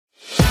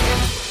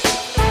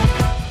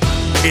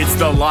It's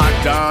the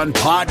Locked On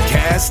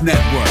Podcast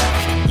Network,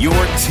 your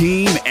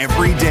team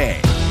every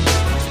day.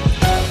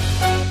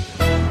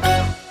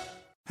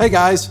 Hey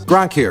guys,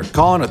 Gronk here,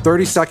 calling a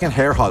 30-second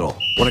hair huddle.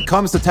 When it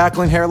comes to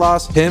tackling hair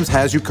loss, Hims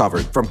has you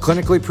covered. From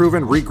clinically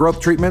proven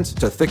regrowth treatments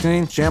to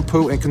thickening,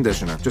 shampoo, and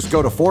conditioner. Just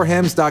go to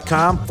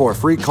 4hims.com for a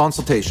free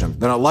consultation.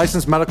 Then a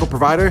licensed medical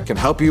provider can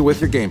help you with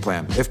your game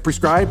plan. If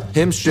prescribed,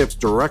 Hims ships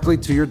directly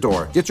to your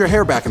door. Get your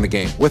hair back in the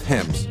game with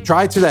Hims.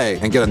 Try today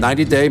and get a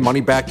 90-day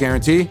money-back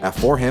guarantee at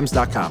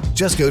 4hims.com.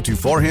 Just go to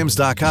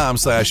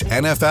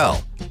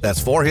 4hims.com/NFL.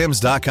 That's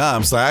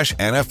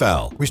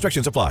 4hims.com/NFL.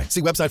 Restrictions apply.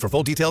 See website for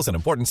full details and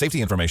important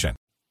safety information.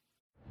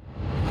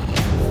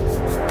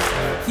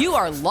 You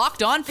are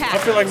Locked On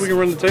Packers. I feel like we can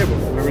run the table.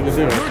 We're going to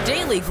do it. Your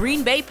daily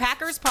Green Bay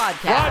Packers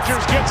podcast.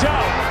 Rodgers gets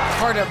out.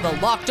 Part of the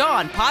Locked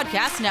On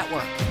Podcast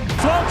Network.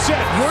 Floats it.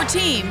 Your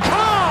team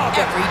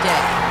every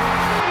day.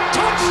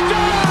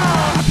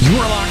 Touchdown! You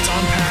are Locked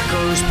On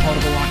Packers, part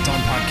of the Locked On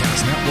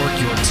Podcast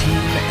Network, your team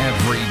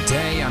every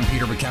day. I'm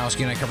Peter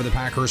Bukowski, and I cover the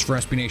Packers for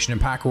SB Nation and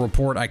Packer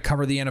Report. I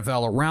cover the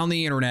NFL around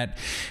the internet,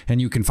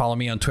 and you can follow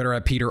me on Twitter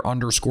at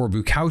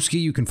Peter_Bukowski.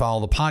 You can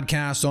follow the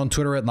podcast on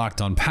Twitter at Locked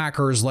On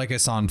Packers. Like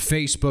us on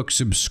Facebook.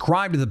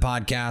 Subscribe to the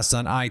podcast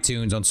on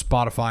iTunes, on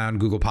Spotify, on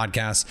Google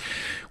Podcasts.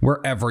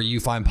 Wherever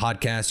you find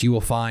podcasts, you will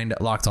find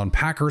Locked On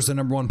Packers, the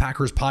number one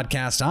Packers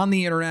podcast on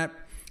the internet.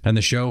 And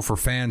the show for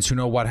fans who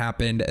know what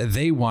happened.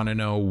 They want to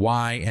know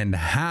why and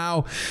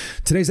how.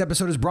 Today's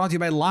episode is brought to you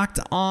by Locked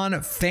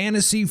On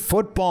Fantasy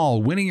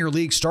Football. Winning your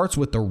league starts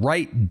with the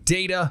right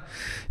data.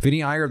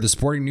 Vinny Iyer of the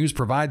Sporting News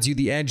provides you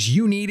the edge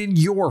you need in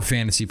your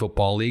fantasy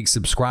football league.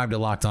 Subscribe to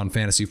Locked On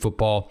Fantasy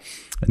Football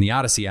in the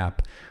Odyssey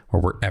app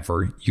or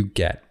wherever you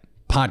get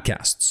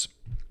podcasts.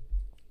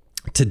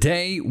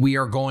 Today, we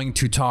are going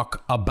to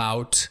talk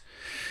about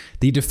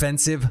the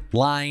defensive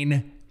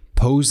line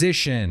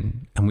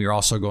position. And we are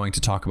also going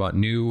to talk about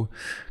new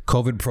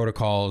COVID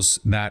protocols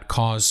that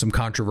caused some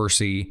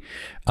controversy,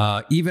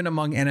 even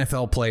among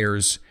NFL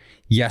players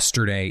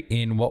yesterday,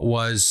 in what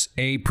was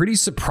a pretty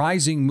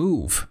surprising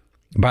move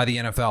by the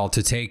NFL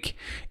to take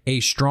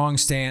a strong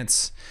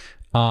stance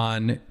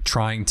on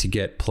trying to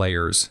get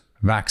players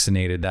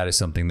vaccinated. That is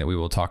something that we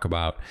will talk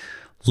about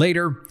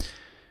later.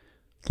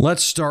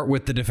 Let's start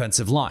with the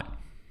defensive line.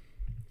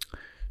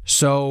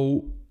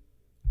 So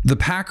the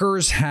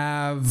Packers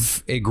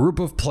have a group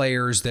of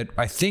players that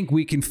I think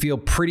we can feel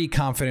pretty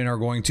confident are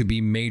going to be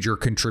major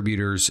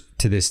contributors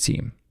to this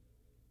team.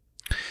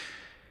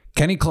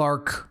 Kenny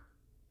Clark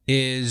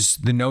is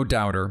the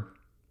no-doubter.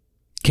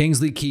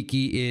 Kingsley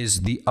Keke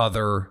is the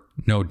other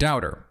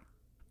no-doubter.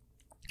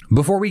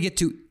 Before we get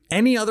to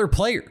any other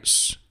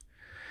players,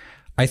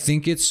 I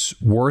think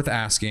it's worth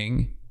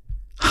asking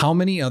how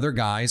many other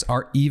guys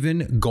are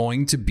even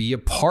going to be a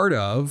part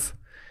of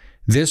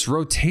this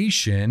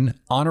rotation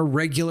on a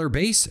regular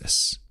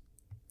basis.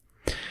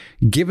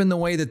 Given the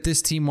way that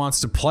this team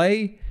wants to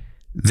play,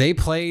 they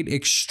played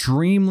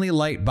extremely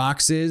light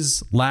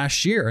boxes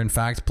last year. In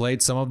fact,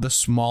 played some of the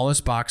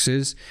smallest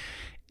boxes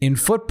in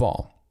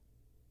football.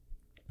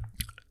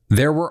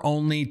 There were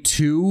only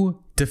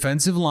two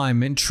defensive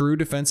linemen, true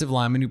defensive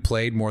linemen, who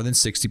played more than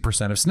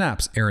 60% of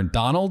snaps. Aaron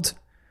Donald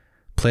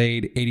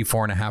played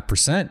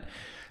 84.5%.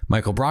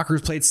 Michael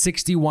Brockers played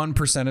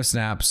 61% of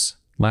snaps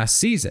last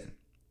season.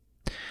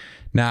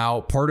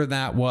 Now, part of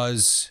that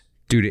was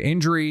due to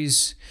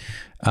injuries,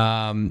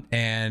 and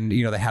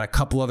they had a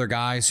couple other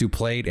guys who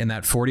played in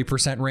that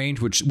 40%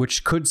 range,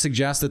 which could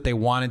suggest that they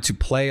wanted to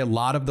play a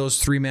lot of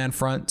those three-man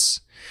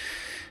fronts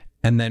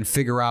and then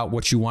figure out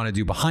what you want to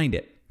do behind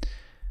it.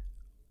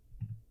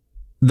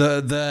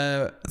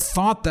 The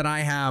thought that I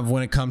have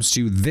when it comes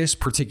to this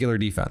particular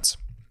defense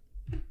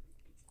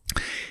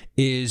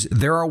is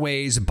there are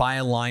ways by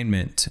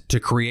alignment to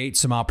create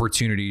some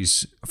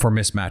opportunities for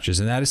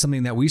mismatches. And that is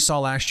something that we saw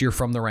last year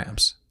from the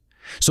Rams.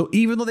 So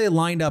even though they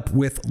lined up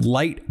with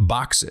light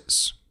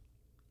boxes,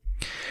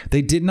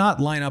 they did not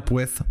line up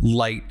with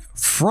light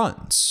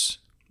fronts.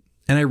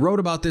 And I wrote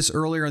about this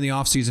earlier in the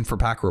offseason for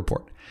Packer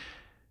Report.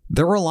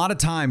 There were a lot of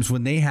times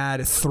when they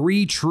had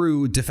three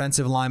true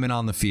defensive linemen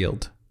on the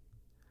field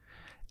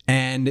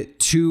and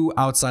two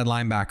outside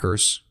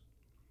linebackers,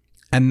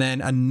 and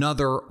then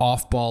another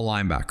off-ball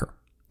linebacker.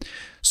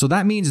 So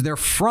that means their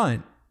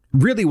front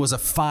really was a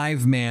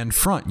five-man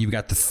front. You've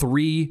got the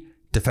three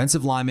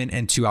defensive linemen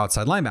and two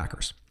outside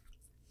linebackers.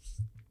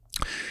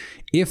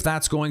 If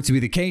that's going to be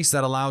the case,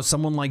 that allows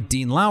someone like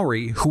Dean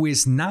Lowry, who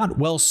is not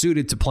well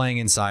suited to playing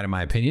inside, in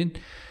my opinion,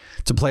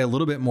 to play a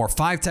little bit more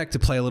five-tech, to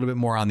play a little bit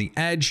more on the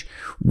edge,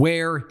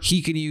 where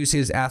he can use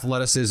his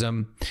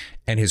athleticism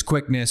and his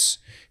quickness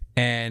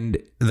and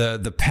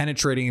the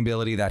penetrating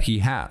ability that he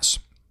has.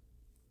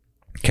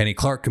 Kenny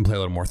Clark can play a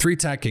little more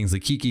three-tech.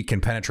 Kingsley Keke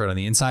can penetrate on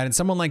the inside. And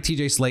someone like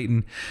TJ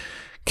Slayton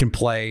can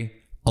play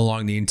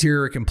along the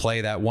interior, can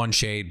play that one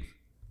shade.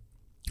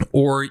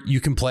 Or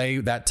you can play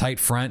that tight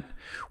front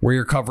where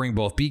you're covering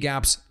both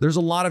B-gaps. There's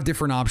a lot of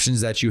different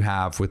options that you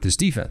have with this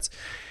defense.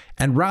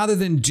 And rather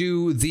than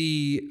do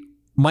the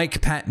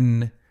Mike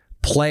Patton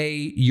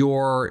play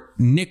your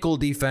nickel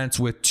defense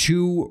with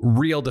 2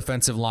 real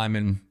defensive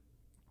linemen,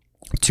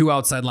 2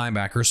 outside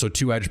linebackers, so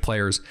 2 edge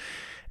players,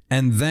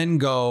 and then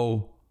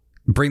go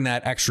bring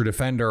that extra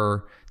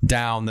defender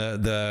down,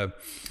 the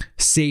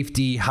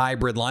safety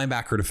hybrid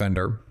linebacker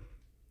defender.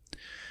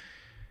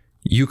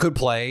 You could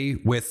play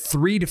with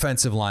 3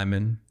 defensive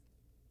linemen,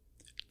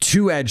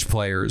 2 edge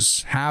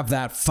players, have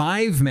that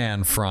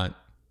 5-man front,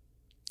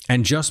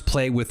 and just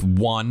play with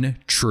 1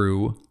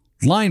 true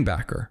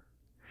linebacker.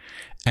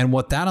 And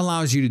what that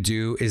allows you to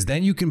do is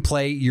then you can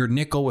play your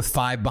nickel with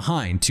 5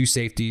 behind, 2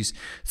 safeties,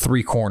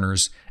 3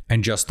 corners,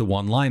 and just the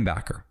 1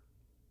 linebacker.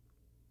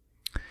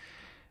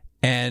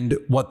 And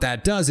what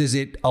that does is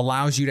it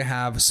allows you to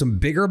have some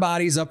bigger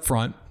bodies up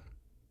front.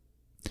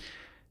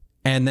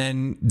 And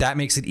then that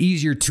makes it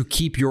easier to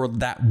keep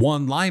that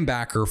 1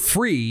 linebacker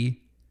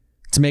free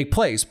to make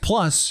plays.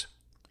 Plus,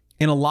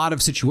 in a lot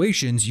of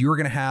situations, you're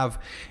going to have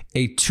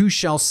a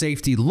 2-shell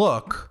safety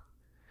look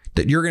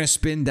that you're going to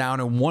spin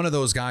down, and one of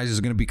those guys is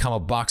going to become a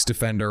box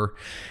defender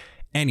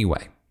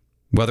anyway.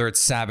 Whether it's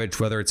Savage,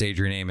 whether it's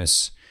Adrian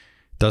Amos,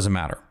 doesn't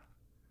matter.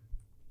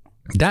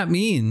 That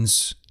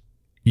means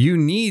you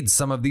need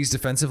some of these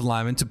defensive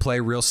linemen to play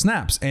real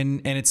snaps.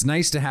 And it's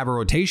nice to have a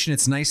rotation.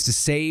 It's nice to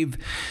save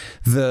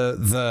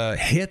the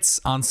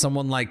hits on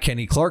someone like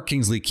Kenny Clark.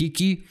 Kingsley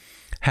Keke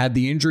had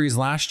the injuries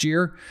last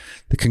year,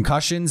 the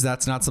concussions.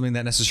 That's not something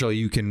that necessarily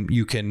you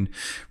can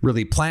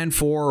really plan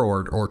for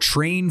or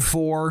train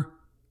for.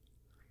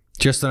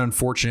 Just an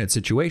unfortunate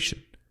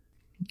situation.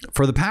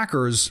 For the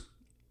Packers,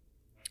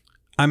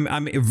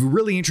 I'm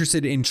really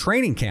interested in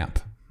training camp.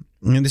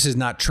 And this is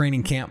not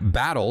training camp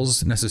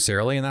battles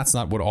necessarily, and that's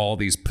not what all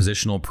these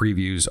positional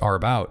previews are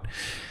about.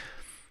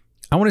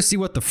 I want to see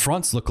what the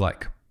fronts look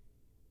like.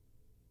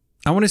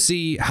 I want to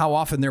see how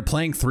often they're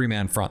playing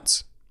 3-man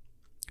fronts.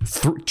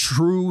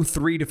 True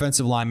 3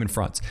 defensive lineman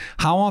fronts.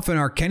 How often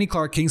are Kenny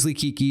Clark, Kingsley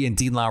Keke, and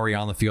Dean Lowry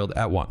on the field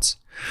at once?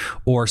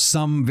 Or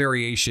some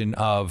variation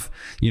of,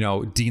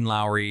 Dean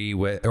Lowry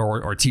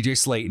or TJ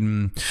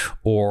Slayton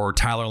or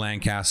Tyler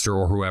Lancaster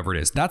or whoever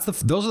it is.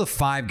 Those are the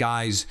 5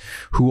 guys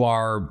who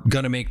are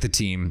going to make the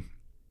team.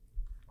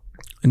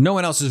 No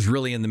one else is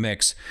really in the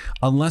mix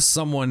unless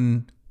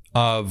someone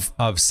of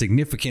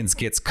significance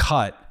gets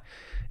cut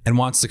and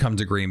wants to come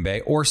to Green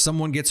Bay, or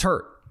someone gets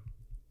hurt.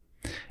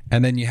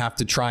 And then you have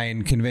to try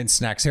and convince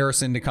Snacks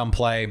Harrison to come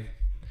play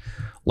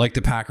like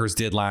the Packers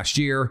did last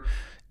year.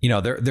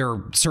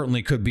 There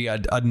certainly could be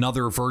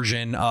another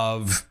version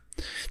of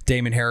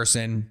Damon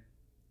Harrison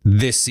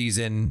this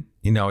season.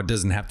 It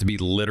doesn't have to be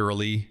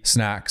literally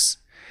Snacks,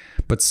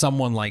 but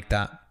someone like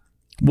that.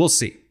 We'll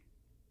see.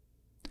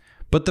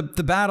 But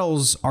the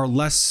battles are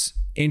less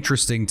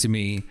interesting to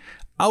me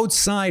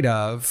outside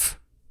of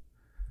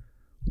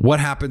what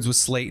happens with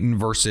Slayton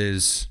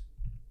versus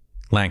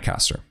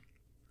Lancaster.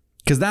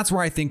 Because that's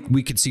where I think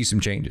we could see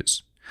some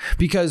changes.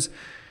 Because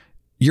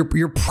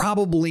you're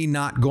probably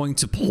not going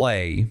to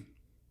play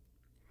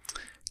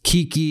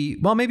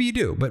Keke. Well, maybe you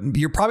do, but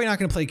you're probably not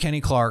going to play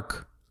Kenny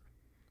Clark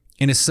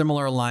in a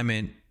similar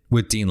alignment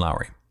with Dean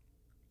Lowry.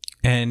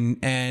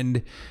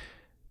 And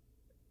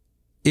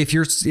if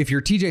you're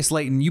TJ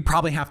Slayton, you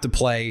probably have to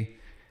play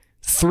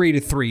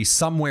 3-3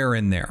 somewhere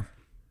in there.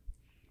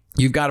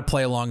 You've got to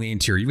play along the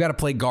interior. You've got to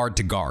play guard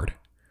to guard.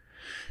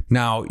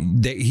 Now,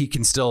 he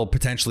can still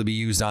potentially be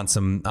used on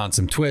some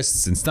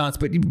twists and stunts,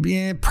 but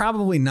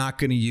probably not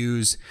going to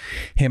use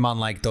him on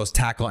like those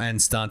tackle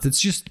end stunts. It's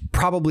just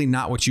probably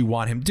not what you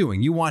want him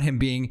doing. You want him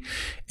being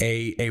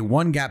a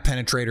 1-gap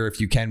penetrator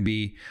if you can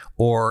be,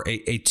 or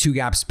a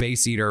 2-gap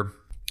space eater,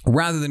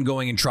 rather than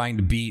going and trying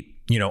to beat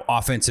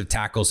offensive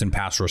tackles in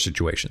pass rush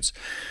situations.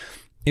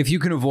 If you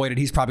can avoid it,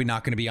 he's probably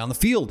not going to be on the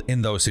field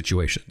in those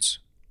situations.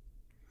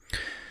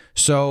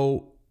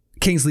 So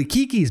Kingsley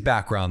Keke's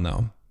background,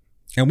 though,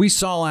 and we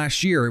saw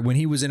last year when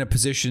he was in a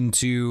position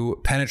to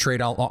penetrate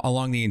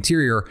along the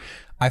interior,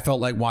 I felt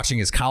like watching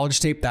his college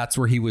tape. That's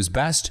where he was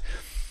best.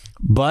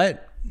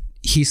 But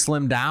he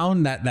slimmed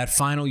down that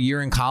final year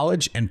in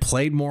college and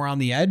played more on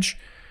the edge.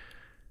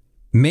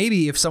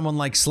 Maybe if someone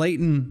like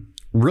Slayton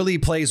really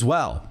plays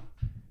well,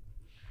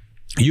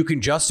 you can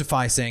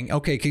justify saying,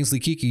 okay, Kingsley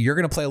Keke, you're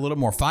going to play a little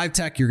more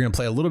 5-tech. You're going to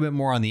play a little bit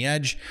more on the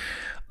edge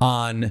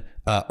on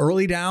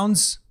early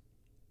downs.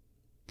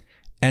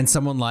 And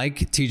someone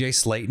like TJ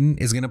Slayton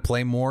is going to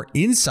play more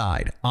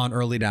inside on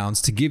early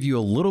downs to give you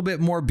a little bit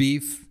more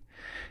beef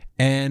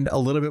and a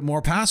little bit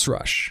more pass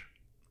rush.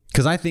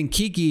 Because I think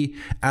Keke,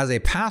 as a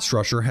pass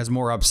rusher, has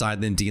more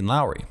upside than Dean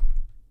Lowry.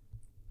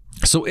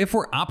 So if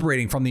we're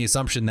operating from the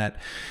assumption that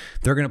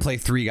they're going to play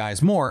 3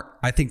 guys more,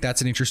 I think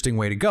that's an interesting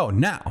way to go.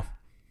 Now,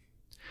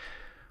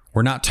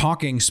 we're not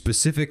talking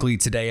specifically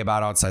today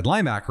about outside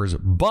linebackers,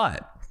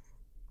 but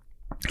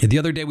the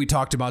other day we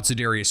talked about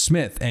Zadarius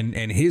Smith and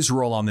his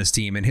role on this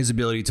team and his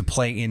ability to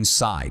play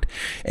inside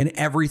and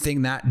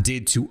everything that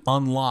did to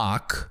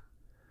unlock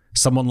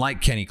someone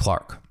like Kenny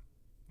Clark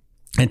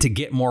and to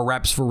get more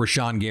reps for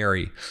Rashawn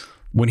Gary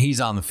when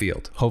he's on the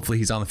field. Hopefully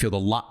he's on the field a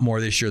lot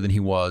more this year than he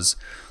was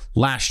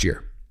last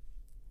year.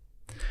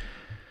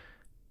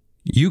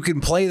 You can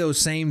play those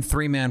same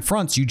 3-man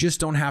fronts. You just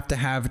don't have to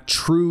have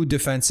true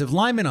defensive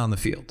linemen on the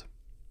field.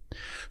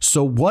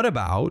 So what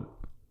about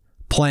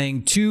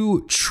playing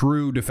 2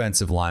 true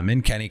defensive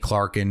linemen, Kenny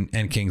Clark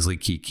and Kingsley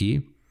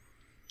Keke,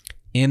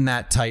 in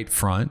that tight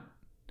front?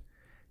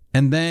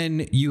 And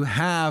then you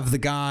have the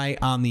guy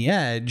on the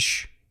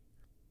edge,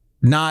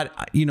 not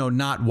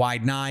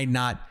wide 9,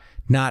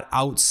 not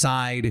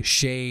outside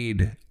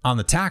shade on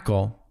the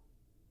tackle,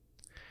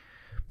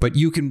 but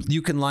you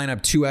can line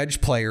up 2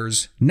 edge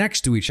players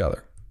next to each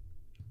other.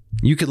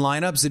 You can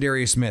line up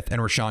Zadarius Smith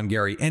and Rashawn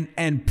Gary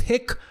and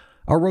pick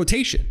a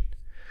rotation,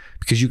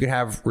 because you could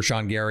have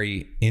Rashawn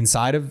Gary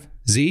inside of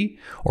Z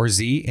or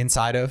Z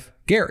inside of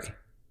Gary.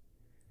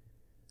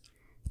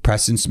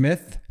 Preston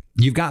Smith,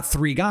 you've got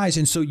 3 guys,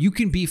 and so you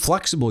can be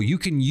flexible. You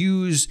can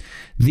use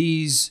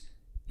these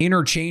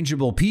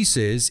interchangeable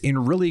pieces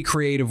in really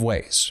creative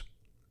ways.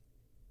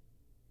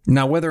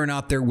 Now, whether or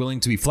not they're willing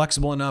to be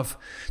flexible enough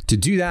to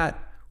do that,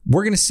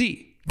 we're going to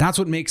see. That's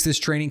what makes this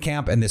training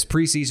camp and this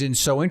preseason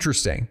so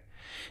interesting,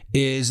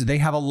 is they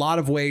have a lot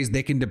of ways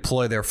they can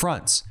deploy their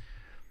fronts.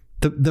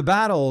 The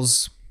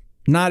battle's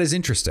not as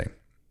interesting.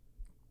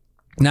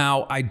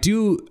 Now, I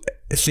do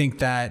think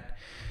that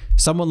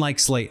someone like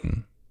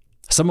Slayton,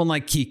 someone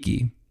like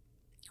Keke,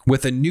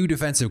 with a new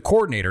defensive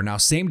coordinator, now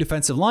same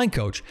defensive line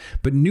coach,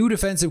 but new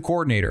defensive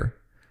coordinator,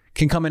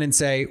 can come in and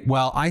say,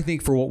 well, I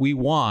think for what we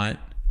want,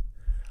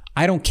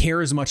 I don't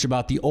care as much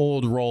about the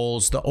old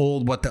roles,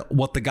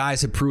 what the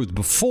guys have proved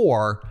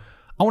before.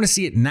 I want to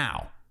see it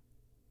now.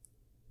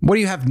 What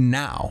do you have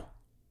now?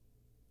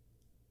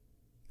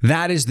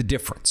 That is the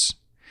difference.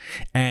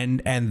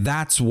 And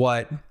that's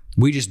what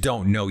we just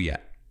don't know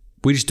yet.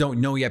 We just don't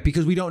know yet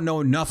because we don't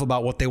know enough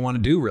about what they want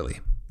to do, really.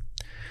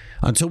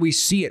 Until we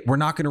see it, we're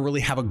not going to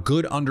really have a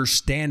good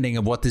understanding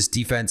of what this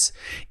defense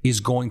is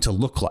going to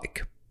look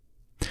like.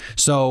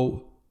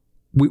 So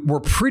we're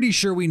pretty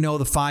sure we know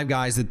the 5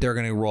 guys that they're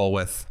going to roll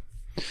with.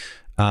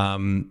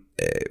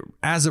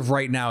 As of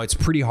right now, it's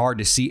pretty hard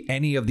to see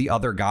any of the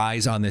other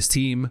guys on this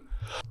team.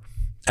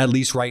 At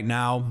least right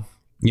now,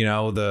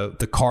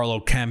 the Carlo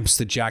Kemps,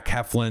 the Jack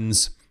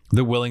Heflins,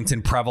 the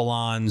Willington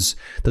Prevalons,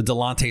 the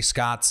Delonte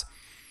Scotts.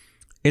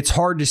 It's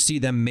hard to see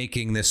them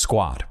making this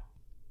squad.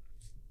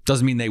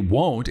 Doesn't mean they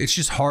won't. It's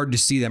just hard to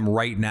see them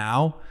right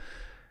now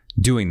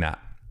doing that.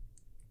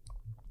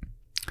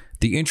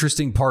 The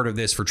interesting part of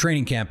this for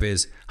training camp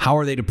is, how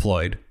are they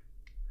deployed?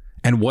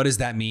 And what does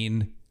that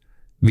mean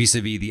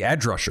vis-a-vis the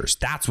edge rushers?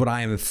 That's what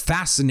I am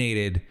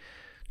fascinated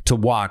to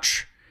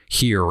watch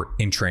here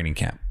in training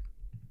camp.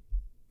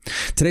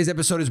 Today's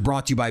episode is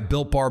brought to you by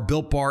Built Bar.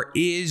 Built Bar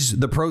is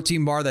the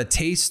protein bar that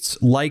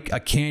tastes like a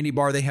candy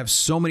bar. They have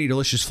so many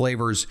delicious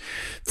flavors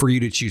for you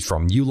to choose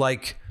from. You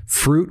like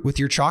fruit with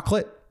your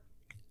chocolate?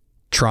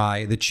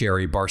 Try the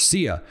Cherry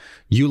Barcia.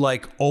 You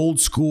like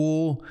old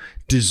school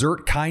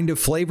dessert kind of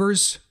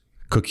flavors?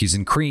 Cookies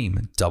and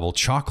cream, double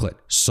chocolate,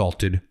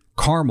 salted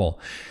caramel.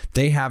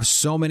 They have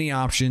so many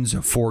options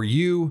for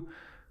you.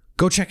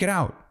 Go check it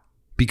out,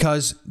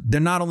 because they're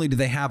not only do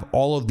they have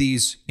all of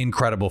these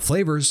incredible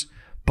flavors,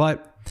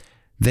 but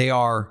they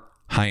are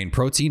high in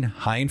protein,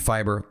 high in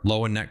fiber,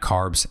 low in net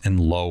carbs, and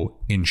low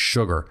in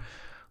sugar.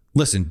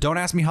 Listen, don't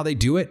ask me how they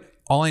do it.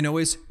 All I know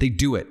is they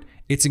do it.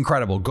 It's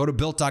incredible. Go to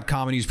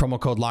Built.com and use promo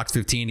code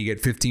LOCKS15 to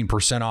get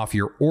 15% off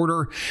your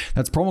order.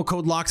 That's promo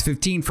code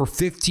LOCKS15 for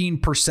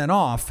 15%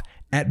 off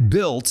at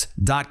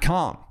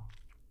Built.com.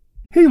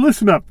 Hey,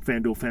 listen up,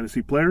 FanDuel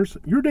fantasy players.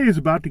 Your day is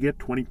about to get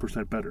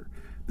 20% better.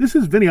 This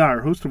is Vinny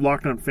Iyer, host of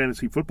Locked On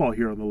Fantasy Football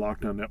here on the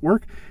Locked On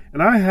Network,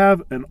 and I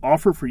have an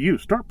offer for you.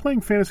 Start playing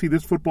fantasy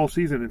this football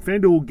season, and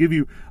FanDuel will give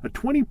you a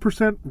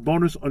 20%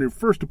 bonus on your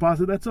first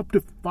deposit. That's up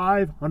to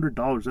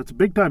 $500. That's a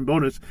big-time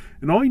bonus,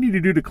 and all you need to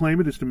do to claim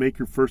it is to make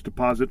your first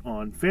deposit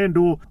on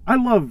FanDuel. I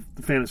love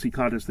the fantasy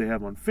contests they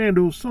have on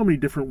FanDuel. So many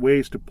different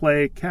ways to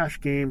play,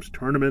 cash games,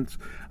 tournaments.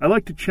 I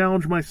like to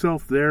challenge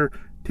myself there.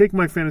 Take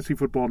my fantasy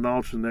football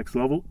knowledge to the next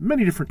level.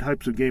 Many different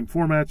types of game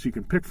formats you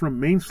can pick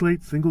from: main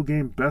slate, single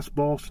game, best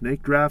ball,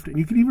 snake draft, and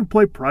you can even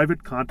play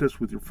private contests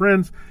with your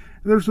friends.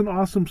 And there's an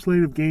awesome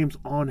slate of games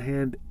on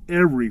hand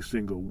every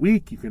single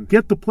week. You can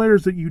get the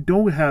players that you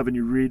don't have in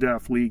your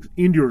redraft leagues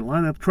into your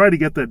lineup. Try to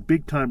get that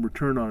big time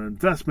return on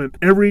investment.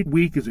 Every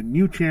week is a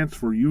new chance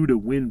for you to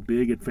win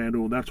big at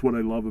FanDuel, and that's what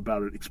I love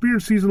about it.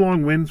 Experience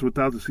season-long wins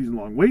without the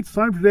season-long waits.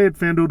 Sign up today at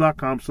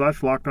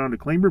FanDuel.com/LockedOn to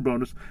claim your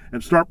bonus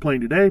and start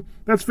playing today.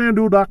 That's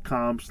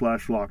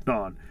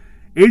FanDuel.com/LockedOn.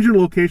 Age and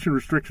location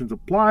restrictions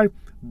apply.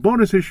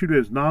 Bonus issued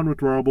as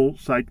non-withdrawable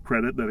site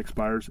credit that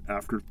expires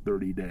after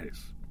 30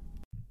 days.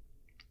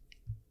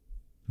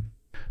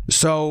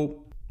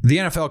 So the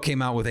NFL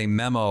came out with a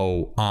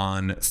memo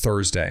on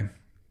Thursday.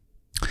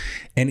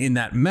 And in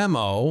that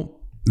memo,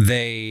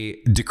 they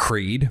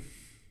decreed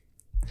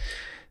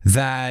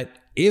that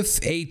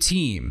if a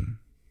team,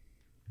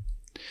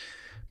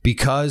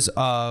 because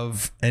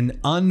of an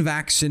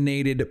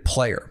unvaccinated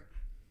player,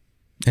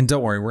 and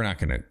don't worry, we're not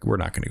going to go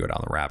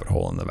down the rabbit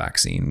hole in the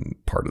vaccine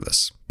part of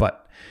this,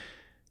 but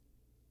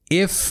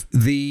if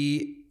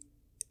the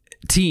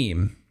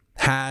team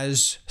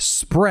has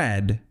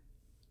spread,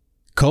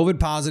 COVID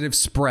positive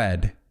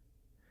spread,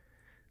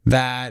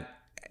 that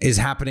is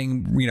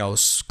happening,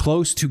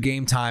 close to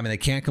game time, and they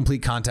can't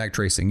complete contact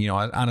tracing.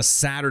 On a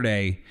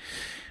Saturday,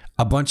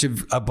 a bunch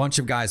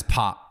of guys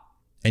pop,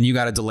 and you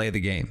got to delay the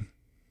game.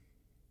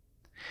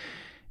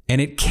 And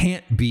it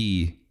can't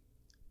be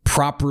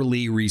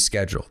properly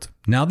rescheduled.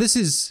 Now, this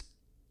is,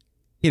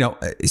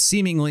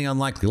 seemingly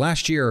unlikely.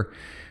 Last year,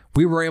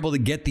 we were able to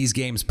get these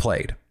games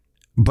played.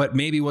 But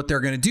maybe what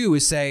they're going to do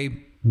is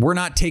say, we're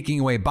not taking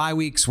away bye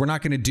weeks. We're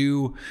not going to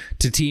do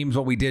to teams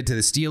what we did to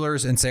the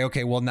Steelers and say,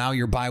 okay, well, now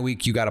your bye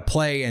week, you got to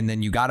play, and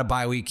then you got a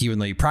bye week, even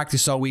though you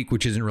practice all week,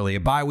 which isn't really a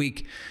bye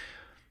week.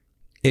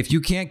 If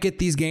you can't get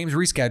these games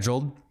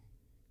rescheduled,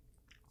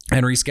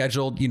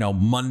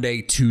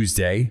 Monday,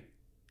 Tuesday,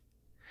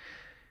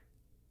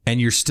 and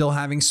you're still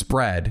having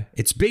spread,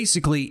 it's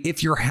basically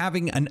if you're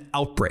having an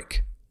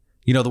outbreak,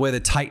 the way the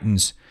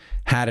Titans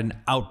had an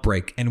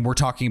outbreak, and we're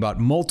talking about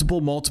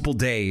multiple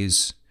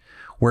days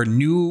where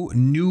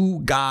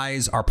new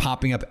guys are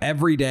popping up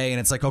every day, and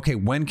it's like, okay,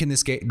 when can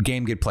this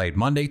game get played?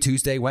 Monday,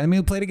 Tuesday? When?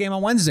 We played a game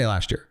on Wednesday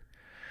last year.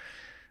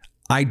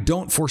 I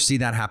don't foresee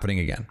that happening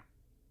again.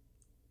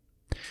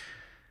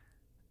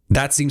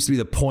 That seems to be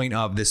the point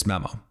of this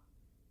memo.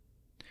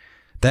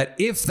 That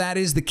if that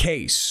is the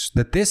case,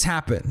 that this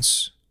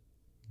happens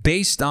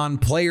based on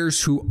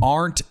players who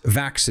aren't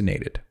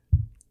vaccinated,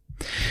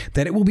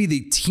 that it will be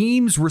the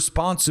team's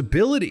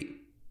responsibility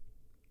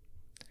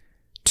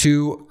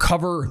to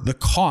cover the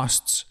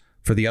costs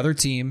for the other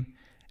team,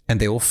 and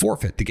they will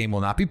forfeit. The game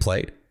will not be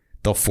played.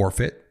 They'll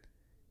forfeit.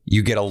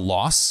 You get a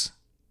loss.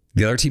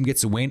 The other team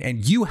gets a win,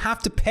 and you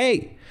have to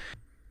pay.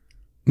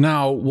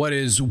 Now, what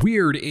is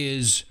weird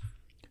is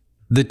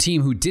the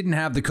team who didn't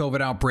have the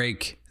COVID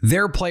outbreak,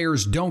 their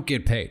players don't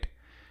get paid.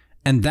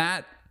 And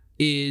that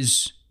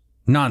is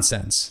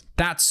nonsense.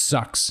 That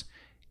sucks.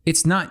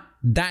 It's not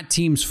that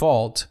team's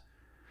fault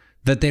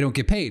that they don't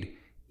get paid.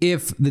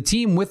 If the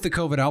team with the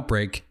COVID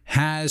outbreak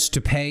has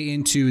to pay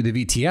into the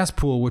VTS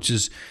pool, which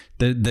is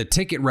the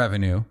ticket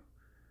revenue,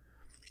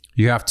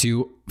 you have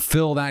to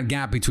fill that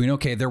gap between,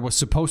 okay, there was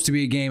supposed to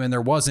be a game and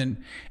there wasn't,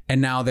 and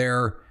now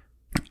they're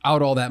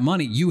out all that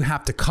money. You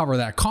have to cover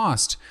that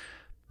cost.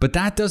 But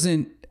that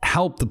doesn't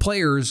help the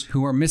players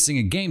who are missing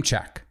a game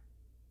check.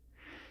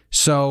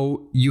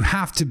 So you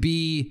have to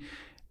be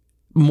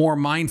more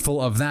mindful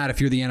of that if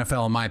you're the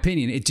NFL, in my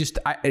opinion.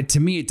 To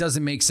me, it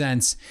doesn't make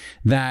sense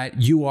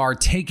that you are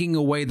taking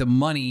away the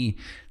money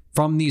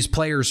from these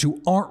players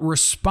who aren't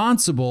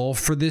responsible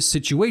for this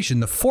situation.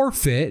 The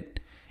forfeit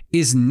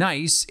is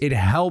nice. It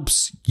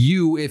helps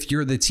you if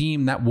you're the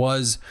team that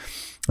was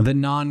the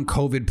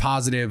non-COVID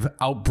positive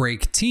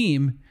outbreak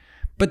team,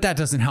 but that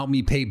doesn't help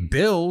me pay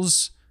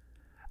bills.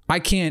 I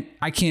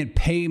can't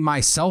pay my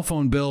cell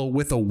phone bill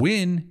with a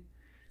win.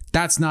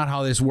 That's not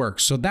how this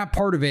works. So that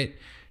part of it,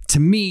 to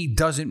me,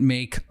 doesn't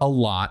make a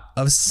lot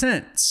of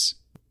sense.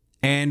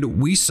 And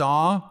we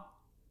saw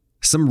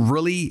some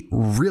really,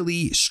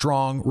 really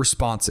strong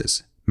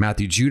responses.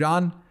 Matthew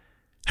Judon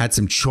had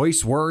some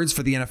choice words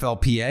for the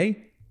NFLPA.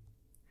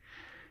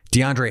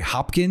 DeAndre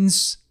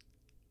Hopkins,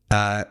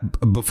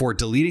 before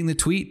deleting the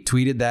tweet,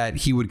 tweeted that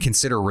he would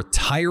consider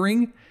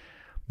retiring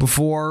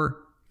before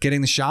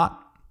getting the shot.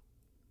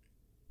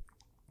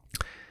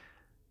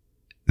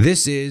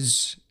 This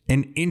is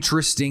an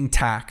interesting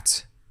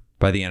tact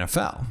by the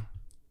NFL,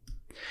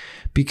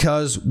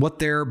 because what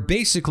they're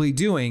basically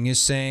doing is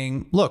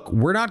saying, look,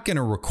 we're not going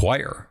to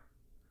require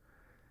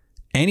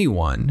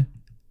anyone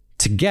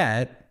to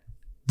get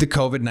the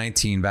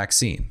COVID-19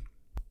 vaccine.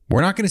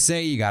 We're not going to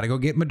say you got to go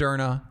get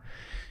Moderna,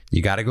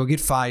 you got to go get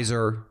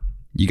Pfizer,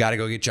 you got to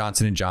go get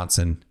Johnson &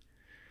 Johnson.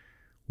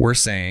 We're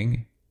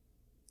saying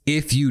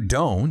if you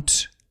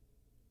don't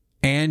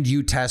and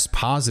you test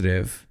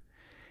positive,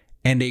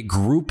 and a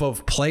group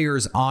of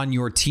players on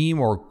your team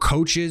or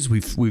coaches,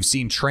 we've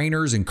seen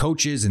trainers and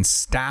coaches and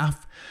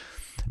staff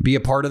be a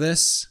part of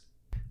this,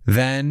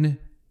 then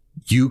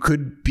you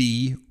could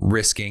be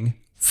risking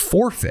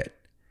forfeit.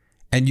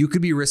 And you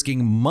could be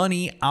risking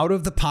money out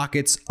of the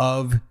pockets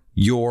of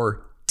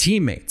your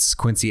teammates.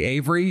 Quincy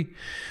Avery,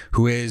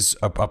 who is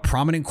a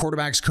prominent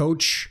quarterbacks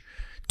coach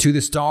to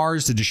the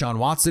Stars, to Deshaun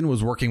Watson,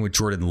 was working with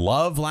Jordan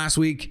Love last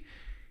week.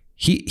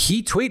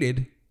 He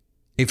tweeted,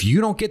 if you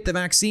don't get the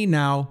vaccine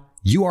now,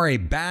 you are a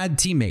bad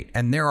teammate.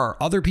 And there are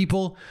other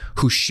people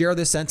who share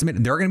this sentiment,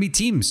 and there are going to be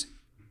teams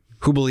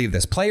who believe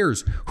this,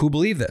 players who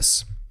believe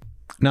this.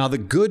 Now, the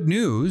good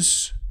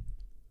news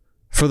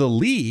for the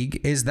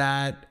league is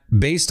that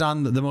based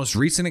on the most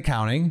recent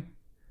accounting,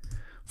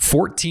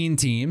 14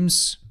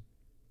 teams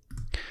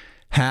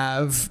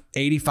have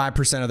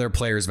 85% of their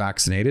players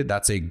vaccinated.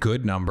 That's a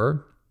good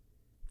number.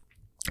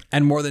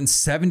 And more than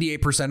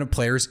 78% of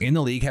players in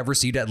the league have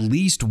received at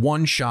least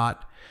one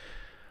shot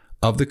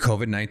of the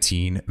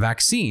COVID-19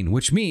 vaccine,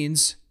 which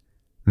means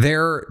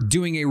they're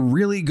doing a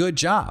really good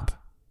job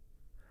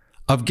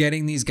of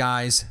getting these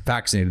guys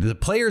vaccinated. The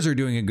players are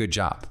doing a good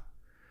job.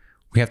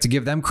 We have to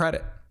give them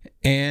credit.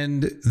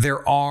 And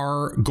there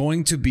are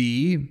going to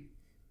be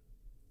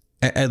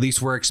at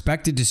least we're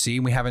expected to see,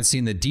 we haven't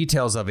seen the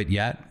details of it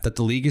yet, that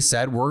the league has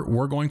said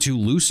we're going to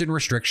loosen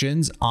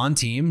restrictions on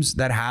teams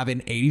that have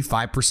an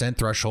 85%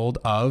 threshold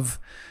of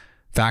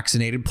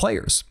vaccinated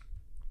players.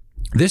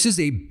 This is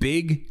a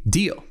big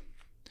deal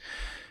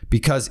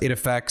because it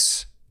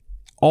affects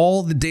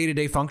all the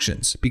day-to-day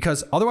functions,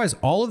 because otherwise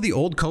all of the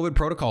old COVID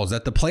protocols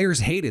that the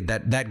players hated,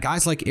 that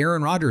guys like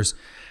Aaron Rodgers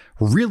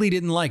really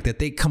didn't like, that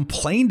they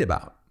complained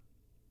about,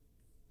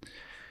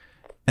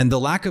 and the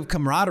lack of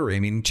camaraderie. I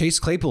mean, Chase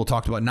Claypool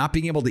talked about not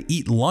being able to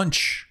eat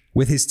lunch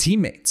with his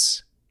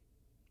teammates.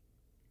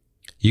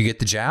 You get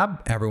the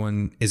jab,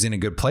 everyone is in a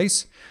good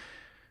place.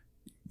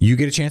 You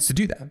get a chance to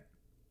do that.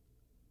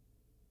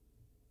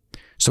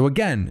 So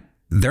again,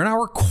 they're not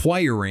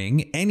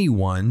requiring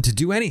anyone to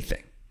do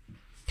anything.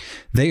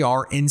 They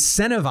are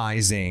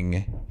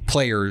incentivizing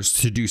players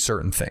to do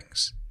certain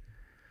things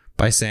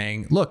by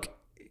saying, look,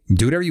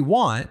 do whatever you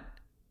want,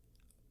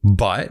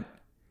 but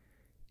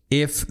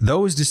if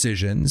those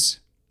decisions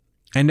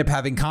end up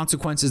having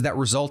consequences that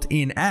result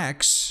in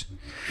X,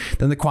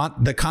 then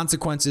the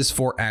consequences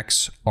for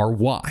X are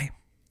Y.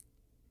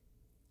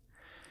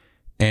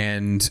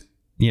 And,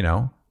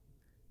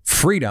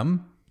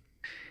 freedom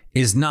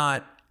is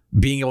not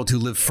being able to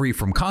live free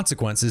from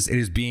consequences. It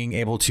is being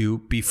able to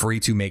be free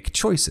to make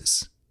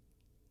choices.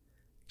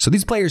 So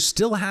these players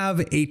still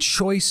have a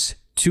choice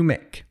to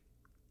make.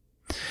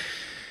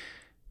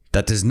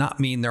 That does not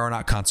mean there are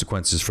not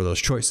consequences for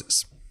those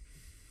choices.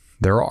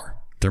 There are.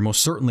 There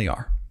most certainly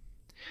are.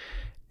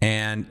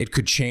 And it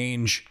could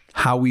change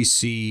how we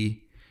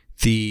see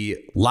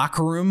the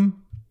locker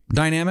room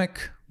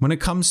dynamic when it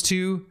comes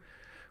to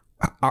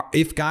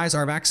if guys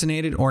are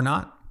vaccinated or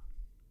not.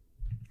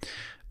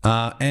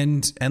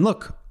 And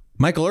look,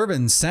 Michael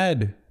Irvin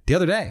said the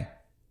other day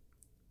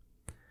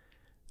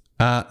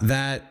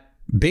that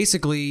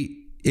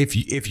basically if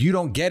you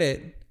don't get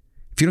it,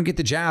 if you don't get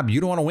the jab, you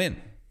don't want to win,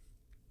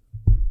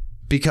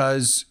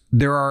 because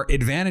there are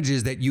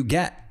advantages that you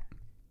get.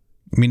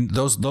 I mean,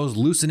 those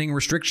loosening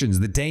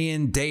restrictions, the day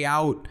in, day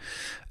out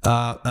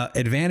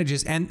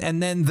advantages, and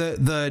then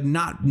the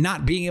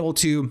not being able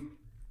to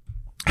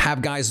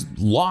have guys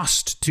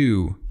lost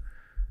to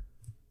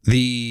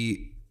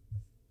the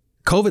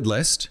COVID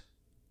list.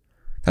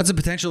 That's a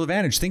potential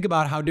advantage. Think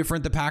about how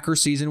different the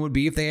Packers season would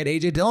be if they had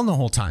A.J. Dillon the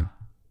whole time.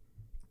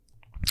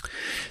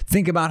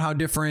 Think about how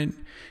different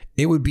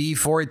it would be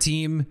for a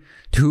team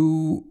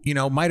who,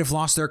 might have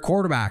lost their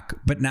quarterback,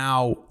 but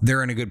now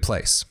they're in a good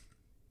place.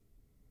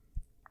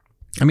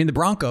 I mean, the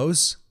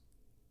Broncos,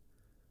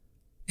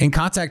 in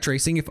contact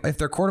tracing, if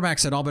their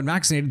quarterbacks had all been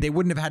vaccinated, they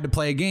wouldn't have had to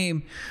play a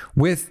game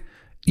with,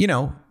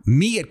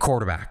 me at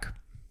quarterback.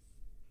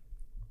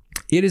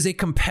 It is a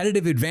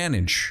competitive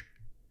advantage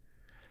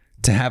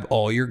to have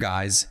all your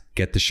guys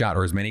get the shot,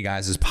 or as many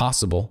guys as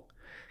possible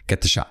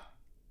get the shot.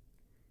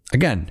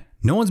 Again,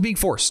 no one's being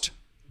forced.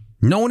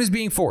 No one is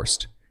being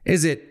forced.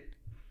 Is it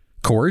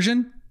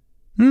coercion?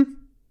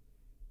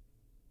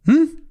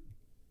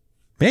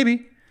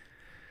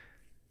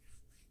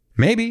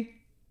 Maybe.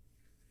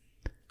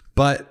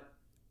 But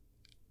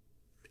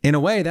in a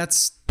way,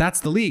 that's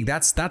the league.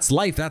 That's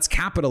life. That's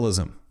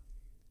capitalism.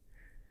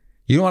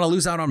 You don't want to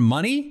lose out on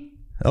money?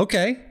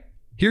 Okay,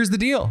 here's the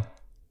deal.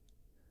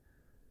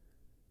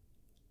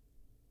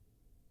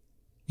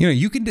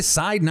 You can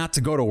decide not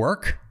to go to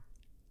work,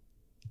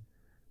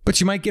 but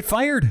you might get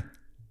fired.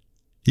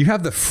 You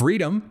have the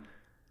freedom.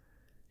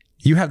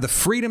 You have the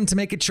freedom to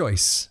make a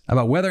choice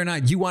about whether or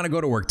not you want to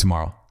go to work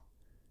tomorrow.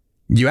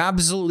 You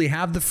absolutely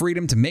have the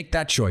freedom to make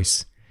that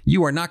choice.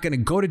 You are not going to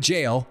go to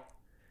jail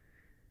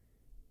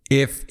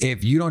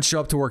if you don't show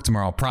up to work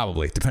tomorrow,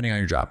 probably, depending on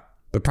your job,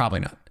 but probably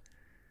not.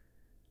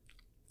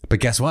 But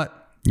guess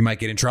what? You might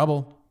get in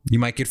trouble. You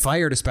might get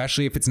fired,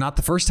 especially if it's not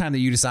the first time that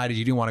you decided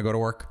you didn't want to go to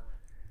work.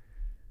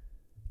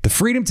 The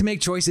freedom to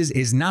make choices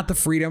is not the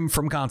freedom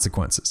from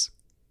consequences.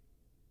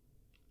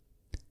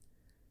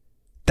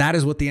 That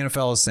is what the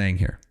NFL is saying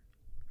here.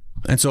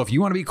 And so if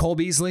you want to be Cole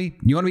Beasley,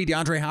 you want to be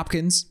DeAndre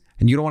Hopkins,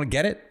 and you don't want to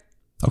get it,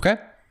 okay,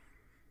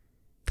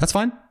 that's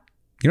fine.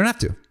 You don't have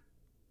to.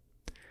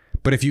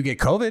 But if you get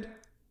COVID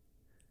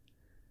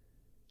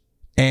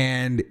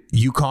and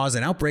you cause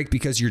an outbreak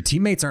because your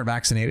teammates aren't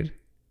vaccinated,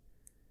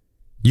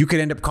 you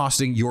could end up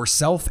costing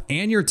yourself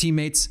and your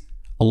teammates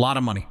a lot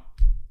of money.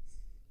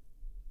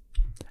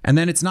 And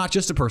then it's not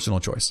just a personal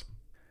choice.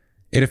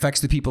 It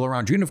affects the people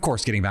around you. And of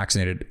course, getting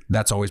vaccinated,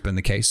 that's always been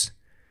the case.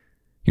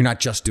 You're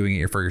not just doing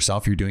it for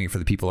yourself. You're doing it for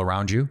the people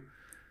around you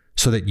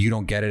so that you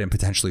don't get it and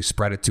potentially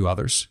spread it to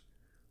others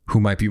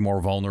who might be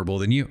more vulnerable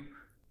than you.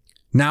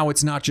 Now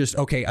it's not just,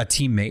 okay, a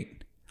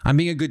teammate. I'm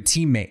being a good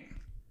teammate.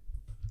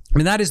 I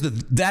mean, that is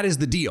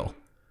the deal.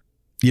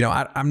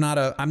 I'm not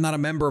a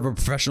member of a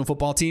professional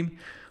football team,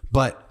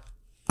 but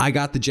I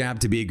got the jab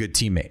to be a good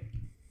teammate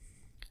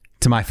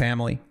to my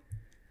family,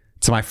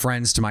 to my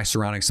friends, to my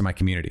surroundings, to my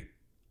community.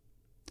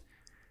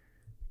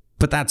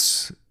 But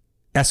that's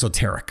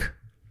esoteric.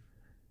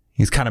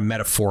 It's kind of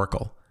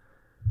metaphorical.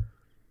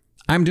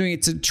 I'm doing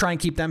it to try and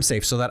keep them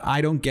safe so that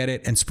I don't get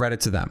it and spread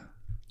it to them,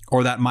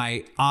 or that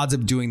my odds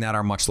of doing that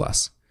are much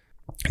less.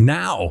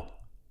 Now,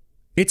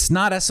 it's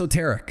not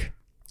esoteric.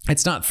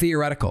 It's not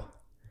theoretical.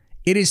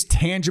 It is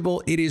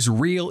tangible. It is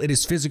real. It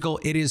is physical.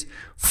 It is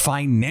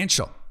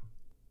financial.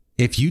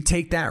 If you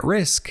take that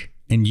risk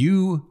and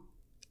you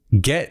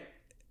get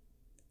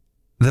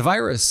the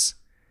virus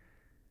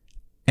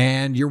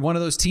and you're one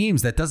of those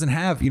teams that doesn't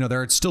have,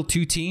 there are still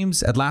 2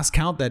 teams at last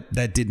count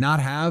that did not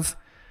have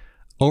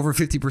over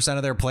 50%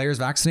 of their players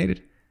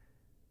vaccinated.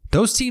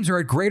 Those teams are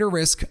at greater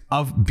risk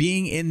of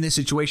being in this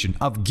situation,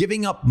 of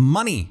giving up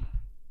money.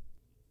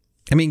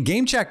 I mean,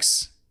 game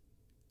checks,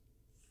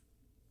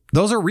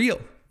 those are real.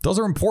 Those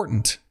are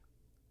important.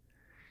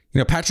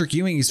 Patrick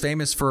Ewing is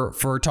famous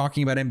for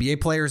talking about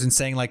NBA players and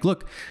saying, like,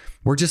 look,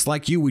 we're just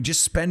like you. We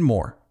just spend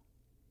more.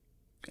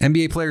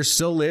 NBA players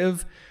still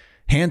live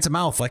hand to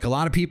mouth like a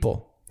lot of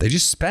people. They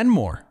just spend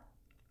more.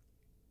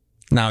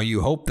 Now,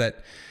 you hope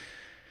that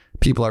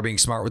people are being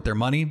smart with their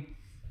money,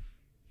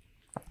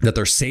 that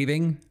they're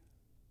saving.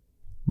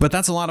 But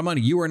that's a lot of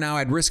money. You are now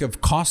at risk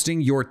of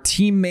costing your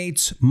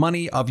teammates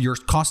money,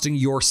 costing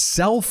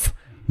yourself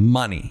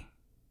money.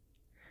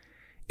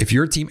 If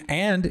your team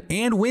and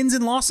wins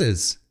and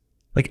losses,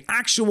 like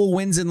actual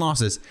wins and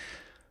losses,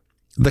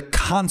 the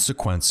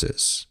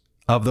consequences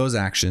of those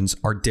actions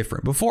are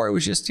different. Before it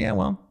was just,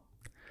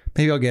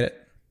 maybe I'll get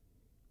it.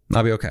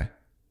 I'll be okay.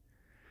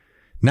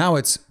 Now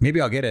it's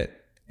maybe I'll get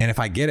it. And if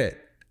I get it,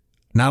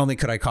 not only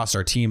could I cost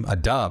our team a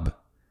dub,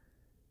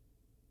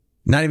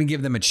 not even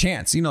give them a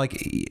chance. Like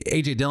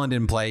AJ Dillon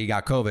didn't play, he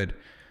got COVID,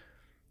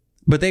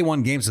 but they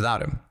won games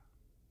without him.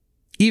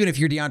 Even if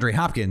you're DeAndre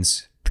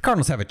Hopkins, the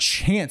Cardinals have a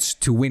chance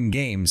to win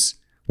games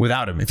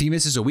without him. If he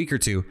misses a week or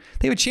two,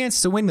 they have a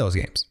chance to win those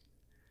games.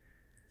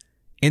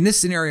 In this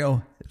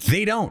scenario,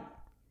 they don't.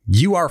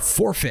 You are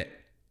forfeit.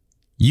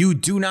 You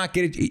do not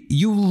get it.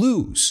 You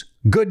lose.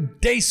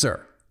 Good day,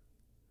 sir.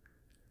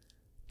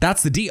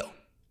 That's the deal.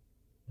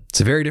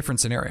 It's a very different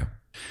scenario.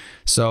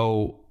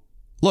 So,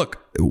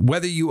 look,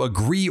 whether you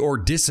agree or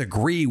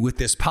disagree with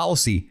this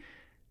policy,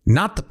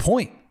 not the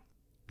point.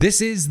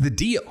 This is the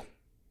deal.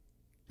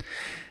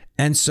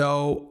 And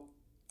so,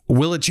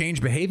 will it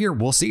change behavior?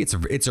 We'll see.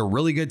 It's a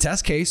really good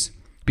test case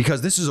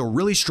because this is a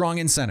really strong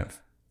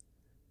incentive.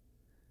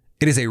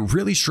 It is a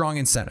really strong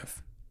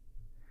incentive.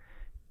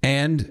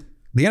 And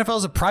the NFL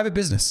is a private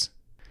business.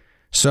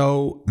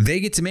 So they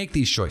get to make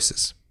these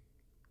choices.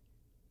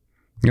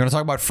 You want to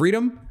talk about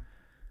freedom?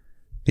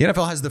 The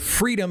NFL has the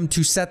freedom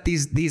to set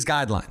these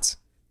guidelines.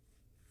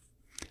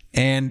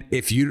 And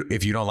if you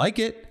don't like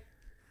it,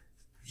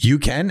 you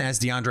can, as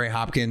DeAndre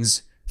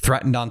Hopkins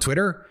threatened on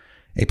Twitter,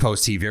 a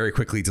post he very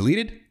quickly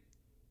deleted,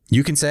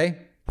 you can say,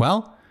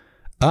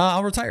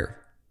 I'll retire.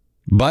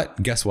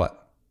 But guess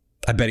what?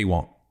 I bet he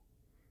won't.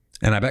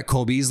 And I bet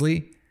Cole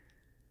Beasley,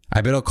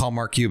 he'll call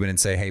Mark Cuban and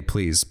say, hey,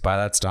 please buy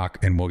that stock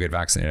and we'll get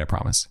vaccinated, I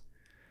promise.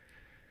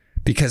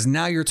 Because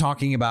now you're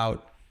talking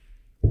about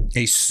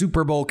a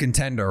Super Bowl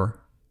contender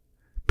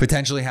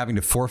potentially having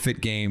to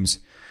forfeit games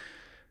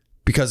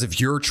because of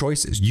your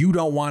choices. You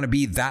don't want to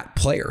be that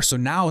player. So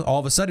now all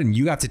of a sudden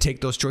you have to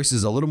take those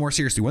choices a little more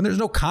seriously. When there's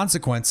no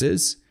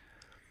consequences,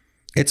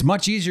 it's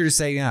much easier to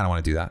say, I don't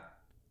want to do that.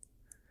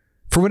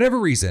 For whatever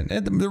reason,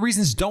 the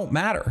reasons don't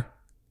matter.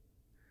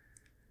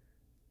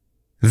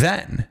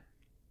 Then,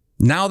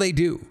 now they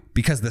do,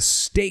 because the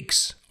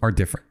stakes are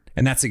different.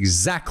 And that's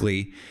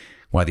exactly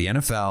why the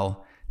NFL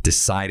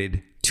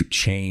decided to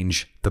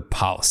change the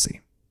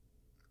policy.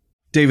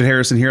 David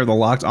Harrison here, the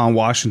Locked On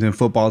Washington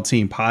Football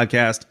Team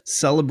podcast,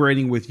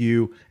 celebrating with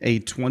you a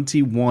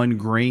 21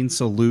 grain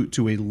salute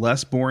to a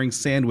less boring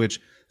sandwich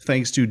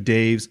thanks to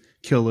Dave's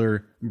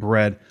Killer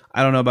Bread.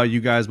 I don't know about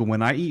you guys, but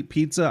when I eat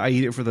pizza, I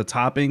eat it for the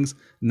toppings,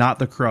 not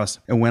the crust.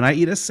 And when I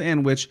eat a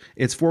sandwich,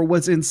 it's for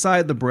what's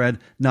inside the bread,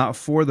 not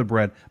for the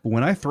bread. But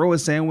when I throw a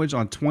sandwich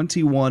on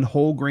 21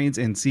 whole grains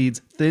and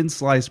seeds, thin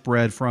sliced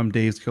bread from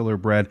Dave's Killer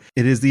Bread,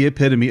 it is the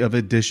epitome of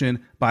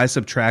addition by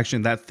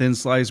subtraction. That thin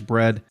sliced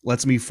bread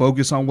lets me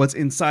focus on what's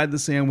inside the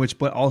sandwich,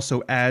 but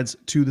also adds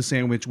to the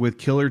sandwich with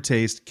killer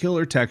taste,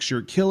 killer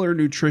texture, killer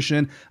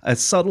nutrition, a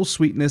subtle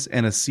sweetness,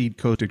 and a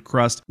seed-coated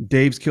crust.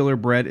 Dave's Killer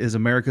Bread is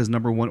America's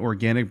 #1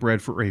 organic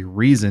bread for a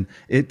reason.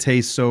 It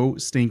tastes so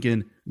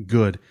stinking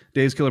good.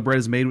 Dave's Killer Bread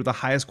is made with the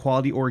highest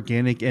quality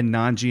organic and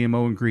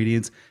non-GMO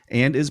ingredients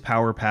and is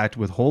power-packed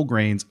with whole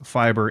grains,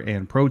 fiber,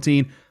 and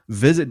protein.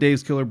 Visit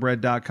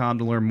daveskillerbread.com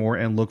to learn more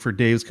and look for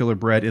Dave's Killer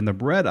Bread in the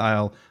bread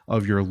aisle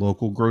of your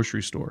local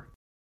grocery store.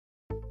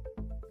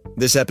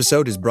 This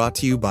episode is brought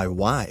to you by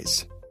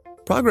Wise.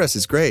 Progress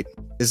is great,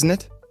 isn't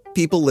it?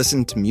 People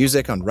listen to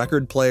music on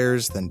record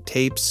players, then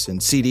tapes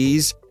and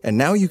CDs, and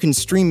now you can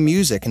stream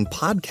music and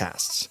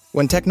podcasts.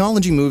 When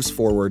technology moves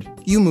forward,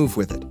 you move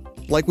with it.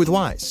 Like with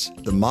Wise,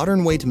 the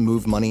modern way to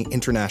move money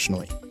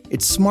internationally.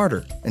 It's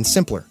smarter and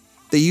simpler.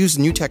 They use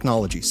new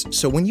technologies,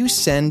 so when you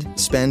send,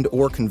 spend,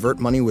 or convert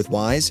money with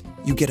Wise,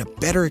 you get a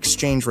better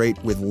exchange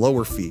rate with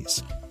lower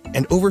fees.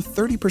 And over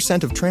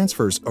 30% of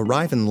transfers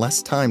arrive in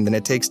less time than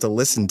it takes to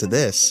listen to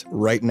this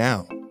right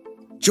now.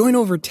 Join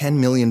over 10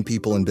 million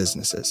people and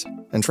businesses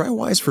and try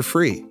Wise for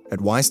free at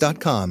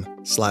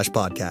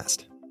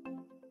wise.com/podcast.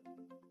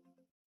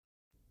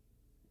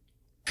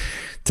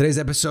 Today's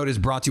episode is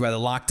brought to you by the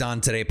Locked On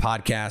Today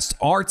podcast.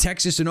 Are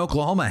Texas and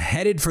Oklahoma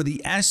headed for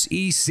the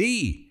SEC?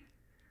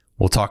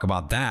 We'll talk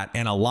about that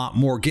and a lot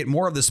more. Get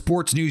more of the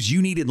sports news you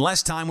need in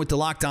less time with the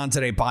Locked On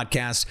Today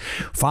podcast.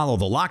 Follow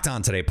the Locked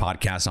On Today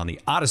podcast on the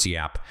Odyssey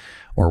app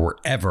or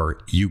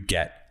wherever you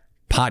get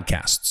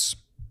podcasts.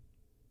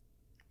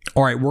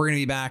 All right, we're going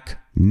to be back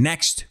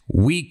next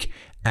week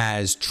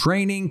as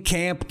training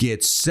camp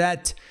gets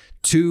set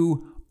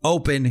to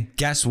open.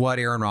 Guess what?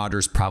 Aaron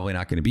Rodgers probably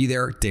not going to be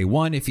there day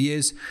one. If he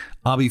is,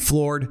 I'll be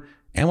floored,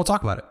 and we'll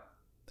talk about it.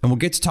 And we'll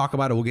get to talk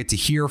about it. We'll get to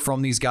hear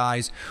from these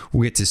guys.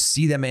 We'll get to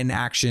see them in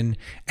action,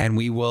 and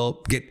we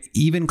will get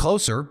even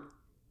closer.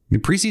 The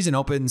preseason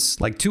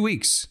opens like 2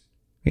 weeks.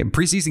 We have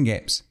preseason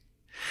games.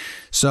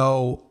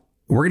 So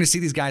we're going to see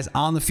these guys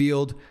on the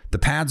field. The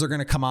pads are going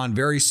to come on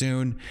very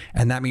soon,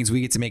 and that means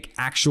we get to make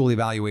actual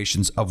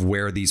evaluations of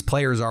where these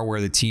players are, where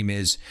the team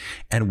is,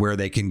 and where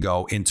they can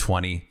go in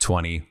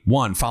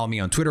 2021. Follow me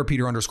on Twitter,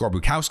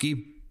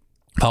 Peter_Bukowski.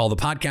 Follow the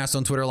podcast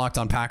on Twitter, Locked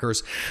On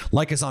Packers.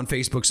 Like us on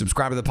Facebook.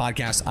 Subscribe to the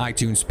podcast,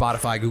 iTunes,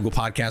 Spotify, Google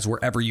Podcasts,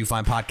 wherever you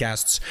find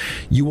podcasts.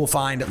 You will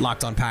find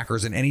Locked On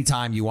Packers. And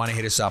anytime you want to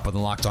hit us up on the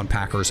Locked On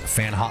Packers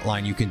fan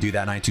hotline, you can do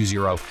that,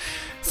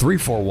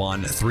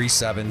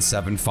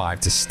 920-341-3775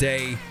 to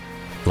stay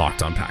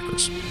Locked On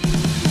Packers.